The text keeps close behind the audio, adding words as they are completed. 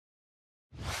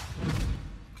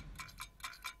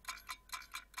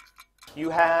You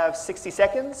have 60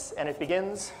 seconds, and it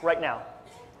begins right now.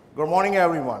 Good morning,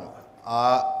 everyone.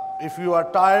 If you are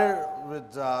tired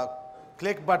with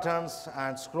click buttons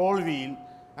and scroll wheel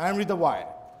and with the wire,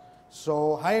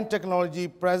 so high-end technology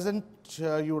present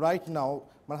you right now,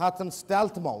 Manhattan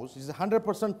Stealth Mouse is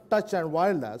 100% touch and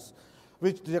wireless,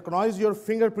 which recognize your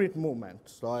fingerprint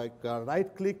movements, like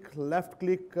right click, left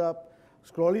click,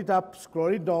 scroll it up,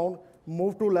 scroll it down,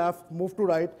 move to left, move to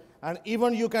right, and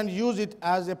even you can use it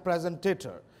as a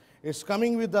presentator. It's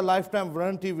coming with the lifetime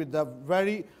warranty with the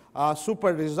very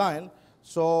super design.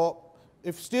 So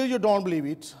if still you don't believe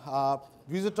it,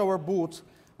 visit our booth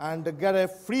and get a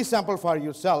free sample for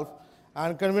yourself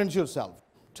and convince yourself.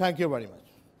 Thank you very much.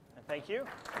 Thank you.